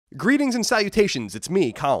Greetings and salutations, it's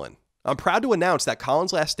me, Colin. I'm proud to announce that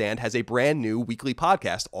Colin's Last Stand has a brand new weekly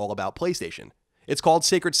podcast all about PlayStation. It's called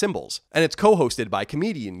Sacred Symbols, and it's co-hosted by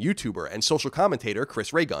comedian, YouTuber, and social commentator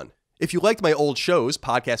Chris Raygun. If you liked my old shows,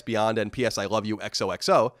 Podcast Beyond and PS I Love You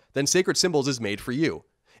XOXO, then Sacred Symbols is made for you.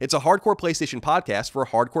 It's a hardcore PlayStation podcast for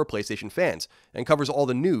hardcore PlayStation fans, and covers all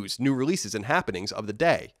the news, new releases, and happenings of the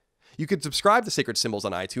day. You can subscribe to Sacred Symbols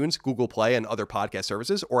on iTunes, Google Play, and other podcast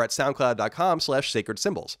services, or at soundcloud.com/sacred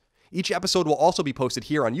symbols. Each episode will also be posted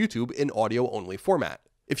here on YouTube in audio-only format.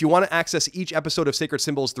 If you want to access each episode of Sacred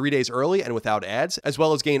Symbols 3 days early and without ads, as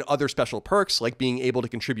well as gain other special perks like being able to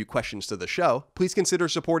contribute questions to the show, please consider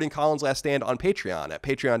supporting Colin's Last Stand on Patreon at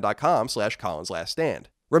patreon.com/colinslaststand.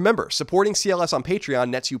 Remember, supporting CLS on Patreon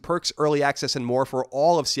nets you perks, early access, and more for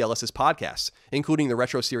all of CLS's podcasts, including the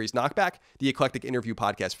Retro Series Knockback, the Eclectic Interview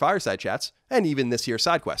Podcast Fireside Chats, and even this year's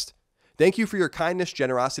SideQuest. Thank you for your kindness,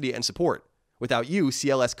 generosity, and support. Without you,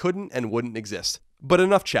 CLS couldn't and wouldn't exist. But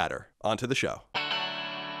enough chatter, on to the show.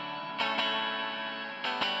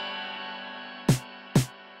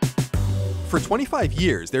 For 25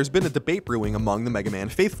 years, there's been a debate brewing among the Mega Man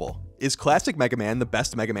faithful. Is classic Mega Man the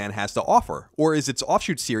best Mega Man has to offer, or is its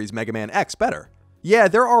offshoot series Mega Man X better? Yeah,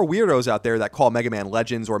 there are weirdos out there that call Mega Man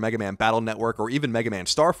Legends or Mega Man Battle Network or even Mega Man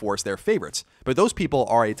Star Force their favorites, but those people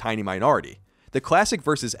are a tiny minority. The classic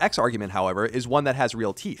versus X argument, however, is one that has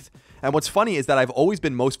real teeth. And what's funny is that I've always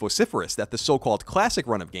been most vociferous that the so-called classic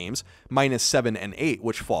run of games, -7 and 8,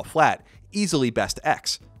 which fall flat, easily best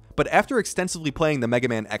X. But after extensively playing the Mega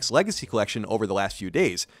Man X Legacy Collection over the last few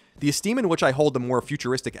days, the esteem in which I hold the more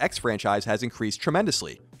futuristic X franchise has increased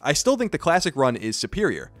tremendously. I still think the classic run is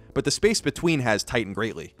superior, but the space between has tightened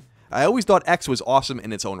greatly. I always thought X was awesome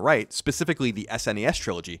in its own right, specifically the SNES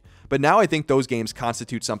trilogy, but now I think those games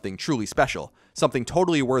constitute something truly special, something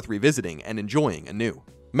totally worth revisiting and enjoying anew.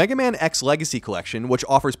 Mega Man X Legacy Collection, which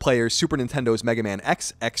offers players Super Nintendo's Mega Man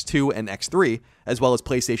X, X2, and X3, as well as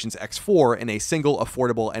PlayStation's X4 in a single,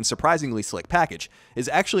 affordable, and surprisingly slick package, is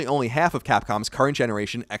actually only half of Capcom's current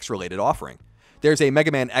generation X-related offering. There's a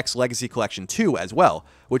Mega Man X Legacy Collection 2 as well,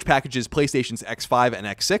 which packages PlayStation's X5 and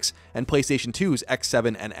X6, and PlayStation 2's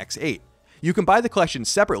X7 and X8. You can buy the collections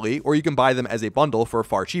separately, or you can buy them as a bundle for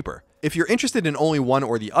far cheaper. If you're interested in only one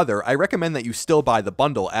or the other, I recommend that you still buy the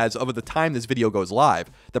bundle, as over the time this video goes live,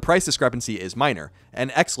 the price discrepancy is minor,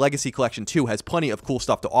 and X Legacy Collection 2 has plenty of cool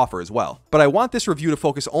stuff to offer as well. But I want this review to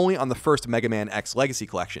focus only on the first Mega Man X Legacy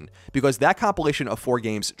Collection, because that compilation of 4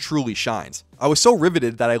 games truly shines. I was so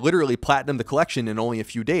riveted that I literally platinumed the collection in only a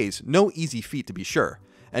few days, no easy feat to be sure.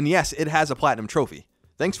 And yes, it has a platinum trophy.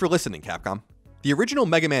 Thanks for listening, Capcom. The original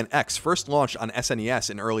Mega Man X first launched on SNES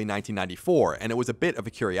in early 1994, and it was a bit of a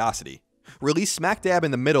curiosity. Released smack dab in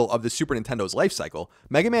the middle of the Super Nintendo's life cycle,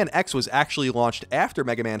 Mega Man X was actually launched after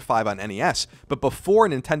Mega Man 5 on NES, but before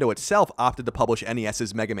Nintendo itself opted to publish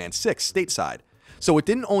NES's Mega Man 6 stateside. So it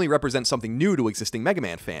didn't only represent something new to existing Mega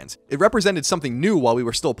Man fans, it represented something new while we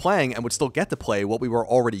were still playing and would still get to play what we were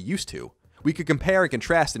already used to. We could compare and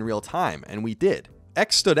contrast in real time, and we did.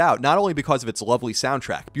 X stood out not only because of its lovely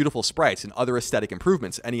soundtrack, beautiful sprites, and other aesthetic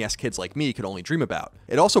improvements NES kids like me could only dream about.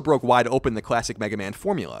 It also broke wide open the classic Mega Man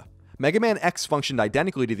formula. Mega Man X functioned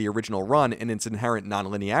identically to the original run in its inherent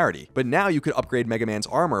non-linearity, but now you could upgrade Mega Man's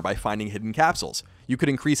armor by finding hidden capsules. You could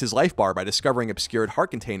increase his life bar by discovering obscured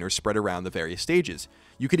heart containers spread around the various stages.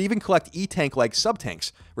 You could even collect E-Tank-like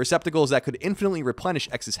sub-tanks, receptacles that could infinitely replenish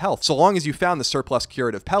X's health so long as you found the surplus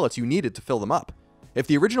curative pellets you needed to fill them up. If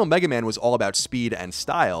the original Mega Man was all about speed and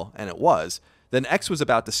style, and it was, then X was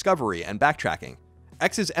about discovery and backtracking.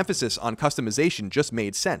 X's emphasis on customization just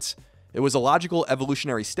made sense. It was a logical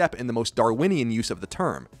evolutionary step in the most Darwinian use of the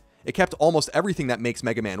term. It kept almost everything that makes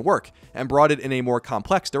Mega Man work, and brought it in a more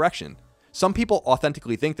complex direction. Some people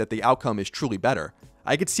authentically think that the outcome is truly better.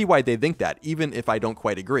 I could see why they think that, even if I don't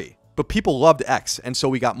quite agree. But people loved X, and so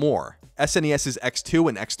we got more. SNES's X2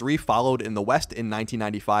 and X3 followed in the West in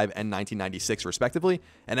 1995 and 1996 respectively,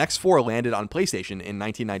 and X4 landed on PlayStation in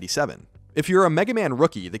 1997. If you're a Mega Man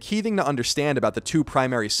rookie, the key thing to understand about the two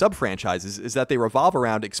primary sub-franchises is that they revolve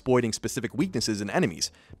around exploiting specific weaknesses in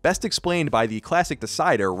enemies, best explained by the classic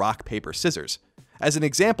decider rock, paper, scissors. As an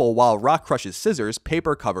example, while rock crushes scissors,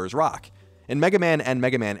 paper covers rock. In Mega Man and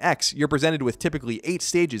Mega Man X, you're presented with typically 8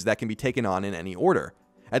 stages that can be taken on in any order.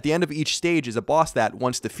 At the end of each stage is a boss that,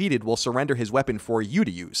 once defeated, will surrender his weapon for you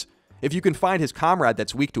to use. If you can find his comrade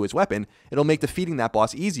that's weak to his weapon, it'll make defeating that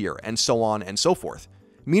boss easier, and so on and so forth.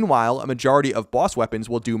 Meanwhile, a majority of boss weapons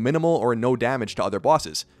will do minimal or no damage to other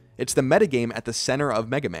bosses. It's the metagame at the center of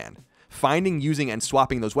Mega Man. Finding, using, and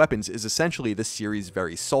swapping those weapons is essentially the series'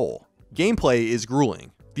 very soul. Gameplay is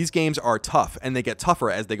grueling. These games are tough, and they get tougher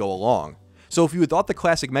as they go along. So if you thought the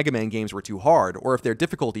classic Mega Man games were too hard, or if their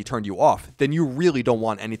difficulty turned you off, then you really don't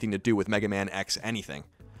want anything to do with Mega Man X anything.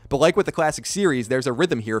 But like with the classic series, there's a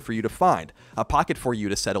rhythm here for you to find, a pocket for you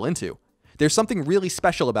to settle into. There's something really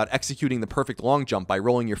special about executing the perfect long jump by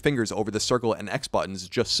rolling your fingers over the circle and X buttons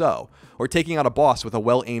just so, or taking out a boss with a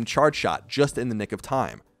well-aimed charge shot just in the nick of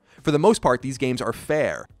time. For the most part, these games are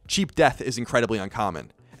fair. Cheap death is incredibly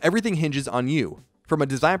uncommon. Everything hinges on you. From a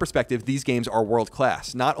design perspective, these games are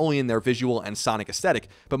world-class, not only in their visual and sonic aesthetic,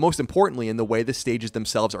 but most importantly in the way the stages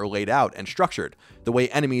themselves are laid out and structured, the way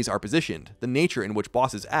enemies are positioned, the nature in which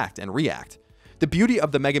bosses act and react. The beauty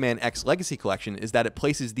of the Mega Man X Legacy Collection is that it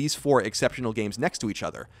places these 4 exceptional games next to each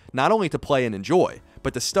other, not only to play and enjoy,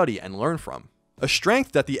 but to study and learn from. A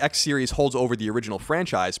strength that the X series holds over the original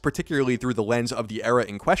franchise, particularly through the lens of the era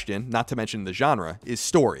in question, not to mention the genre, is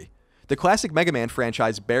story. The classic Mega Man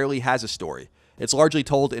franchise barely has a story. It's largely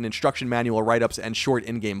told in instruction manual write-ups and short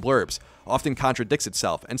in-game blurbs, often contradicts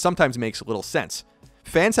itself, and sometimes makes little sense.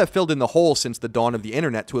 Fans have filled in the hole since the dawn of the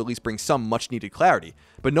internet to at least bring some much-needed clarity,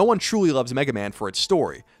 but no one truly loves Mega Man for its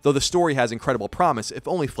story, though the story has incredible promise if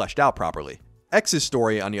only fleshed out properly. X's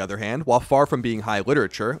story, on the other hand, while far from being high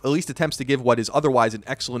literature, at least attempts to give what is otherwise an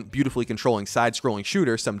excellent, beautifully controlling side-scrolling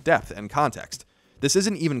shooter some depth and context. This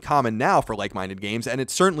isn't even common now for like-minded games, and it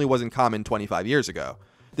certainly wasn't common 25 years ago.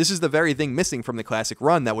 This is the very thing missing from the classic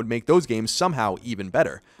run that would make those games somehow even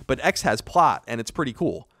better, but X has plot, and it's pretty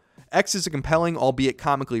cool. X is a compelling, albeit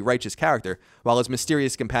comically righteous character, while his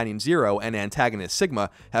mysterious companion Zero and antagonist Sigma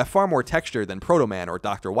have far more texture than Proto Man or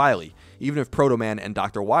Dr. Wily, even if Proto Man and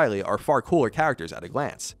Dr. Wily are far cooler characters at a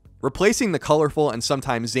glance. Replacing the colorful and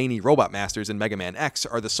sometimes zany robot masters in Mega Man X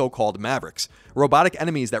are the so-called Mavericks, robotic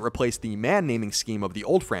enemies that replace the man naming scheme of the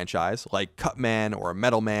old franchise, like Cut Man or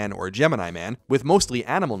Metal Man or Gemini Man, with mostly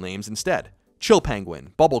animal names instead. Chill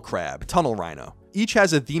Penguin, Bubble Crab, Tunnel Rhino. Each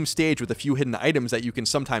has a themed stage with a few hidden items that you can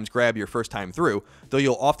sometimes grab your first time through, though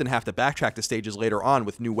you'll often have to backtrack to stages later on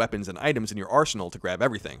with new weapons and items in your arsenal to grab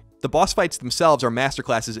everything. The boss fights themselves are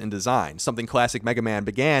masterclasses in design, something classic Mega Man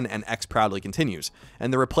began and X proudly continues,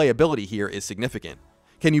 and the replayability here is significant.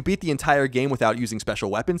 Can you beat the entire game without using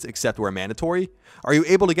special weapons, except where mandatory? Are you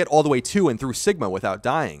able to get all the way to and through Sigma without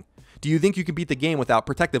dying? Do you think you can beat the game without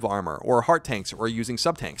protective armor, or heart tanks, or using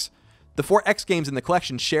sub-tanks? The 4 X games in the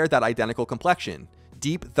collection share that identical complexion.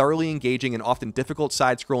 Deep, thoroughly engaging, and often difficult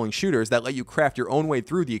side-scrolling shooters that let you craft your own way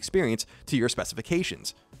through the experience to your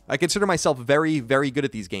specifications. I consider myself very, very good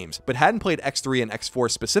at these games, but hadn't played X3 and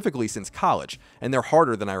X4 specifically since college, and they're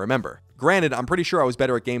harder than I remember. Granted, I'm pretty sure I was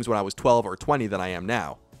better at games when I was 12 or 20 than I am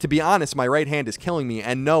now. To be honest, my right hand is killing me,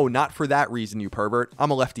 and no, not for that reason, you pervert.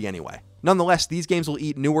 I'm a lefty anyway. Nonetheless, these games will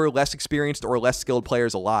eat newer, less experienced, or less skilled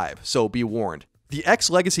players alive, so be warned. The X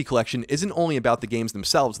Legacy Collection isn't only about the games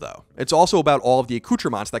themselves, though. It's also about all of the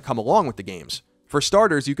accoutrements that come along with the games. For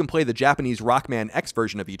starters, you can play the Japanese Rockman X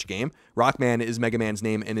version of each game. Rockman is Mega Man's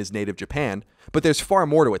name in his native Japan, but there's far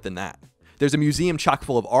more to it than that. There's a museum chock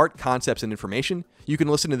full of art, concepts, and information. You can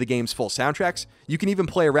listen to the game's full soundtracks. You can even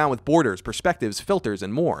play around with borders, perspectives, filters,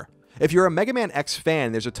 and more. If you're a Mega Man X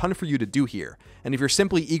fan, there's a ton for you to do here, and if you're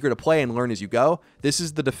simply eager to play and learn as you go, this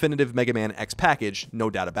is the definitive Mega Man X package, no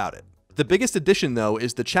doubt about it. The biggest addition, though,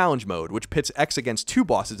 is the Challenge Mode, which pits X against 2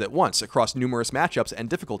 bosses at once across numerous matchups and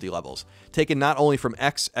difficulty levels, taken not only from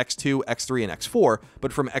X, X2, X3, and X4,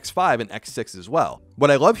 but from X5 and X6 as well.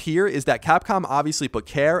 What I love here is that Capcom obviously put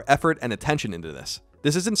care, effort, and attention into this.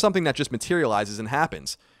 This isn't something that just materializes and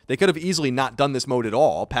happens. They could have easily not done this mode at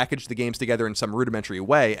all, packaged the games together in some rudimentary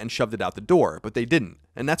way, and shoved it out the door, but they didn't,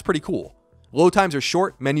 and that's pretty cool. Load times are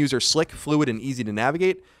short, menus are slick, fluid, and easy to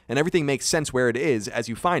navigate, and everything makes sense where it is as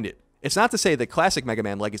you find it. It's not to say that classic Mega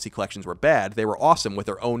Man Legacy collections were bad, they were awesome with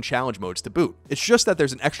their own challenge modes to boot. It's just that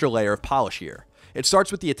there's an extra layer of polish here. It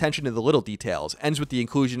starts with the attention to the little details, ends with the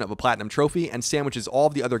inclusion of a platinum trophy, and sandwiches all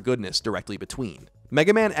of the other goodness directly between.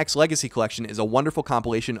 Mega Man X Legacy Collection is a wonderful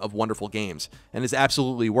compilation of wonderful games, and is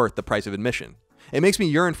absolutely worth the price of admission. It makes me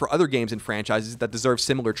yearn for other games and franchises that deserve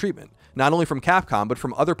similar treatment, not only from Capcom, but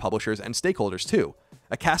from other publishers and stakeholders too.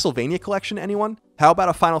 A Castlevania collection, anyone? How about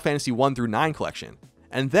a Final Fantasy 1 through 9 collection?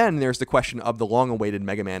 And then there's the question of the long-awaited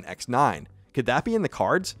Mega Man X9. Could that be in the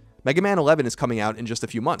cards? Mega Man 11 is coming out in just a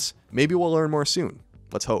few months. Maybe we'll learn more soon.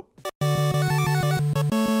 Let's hope.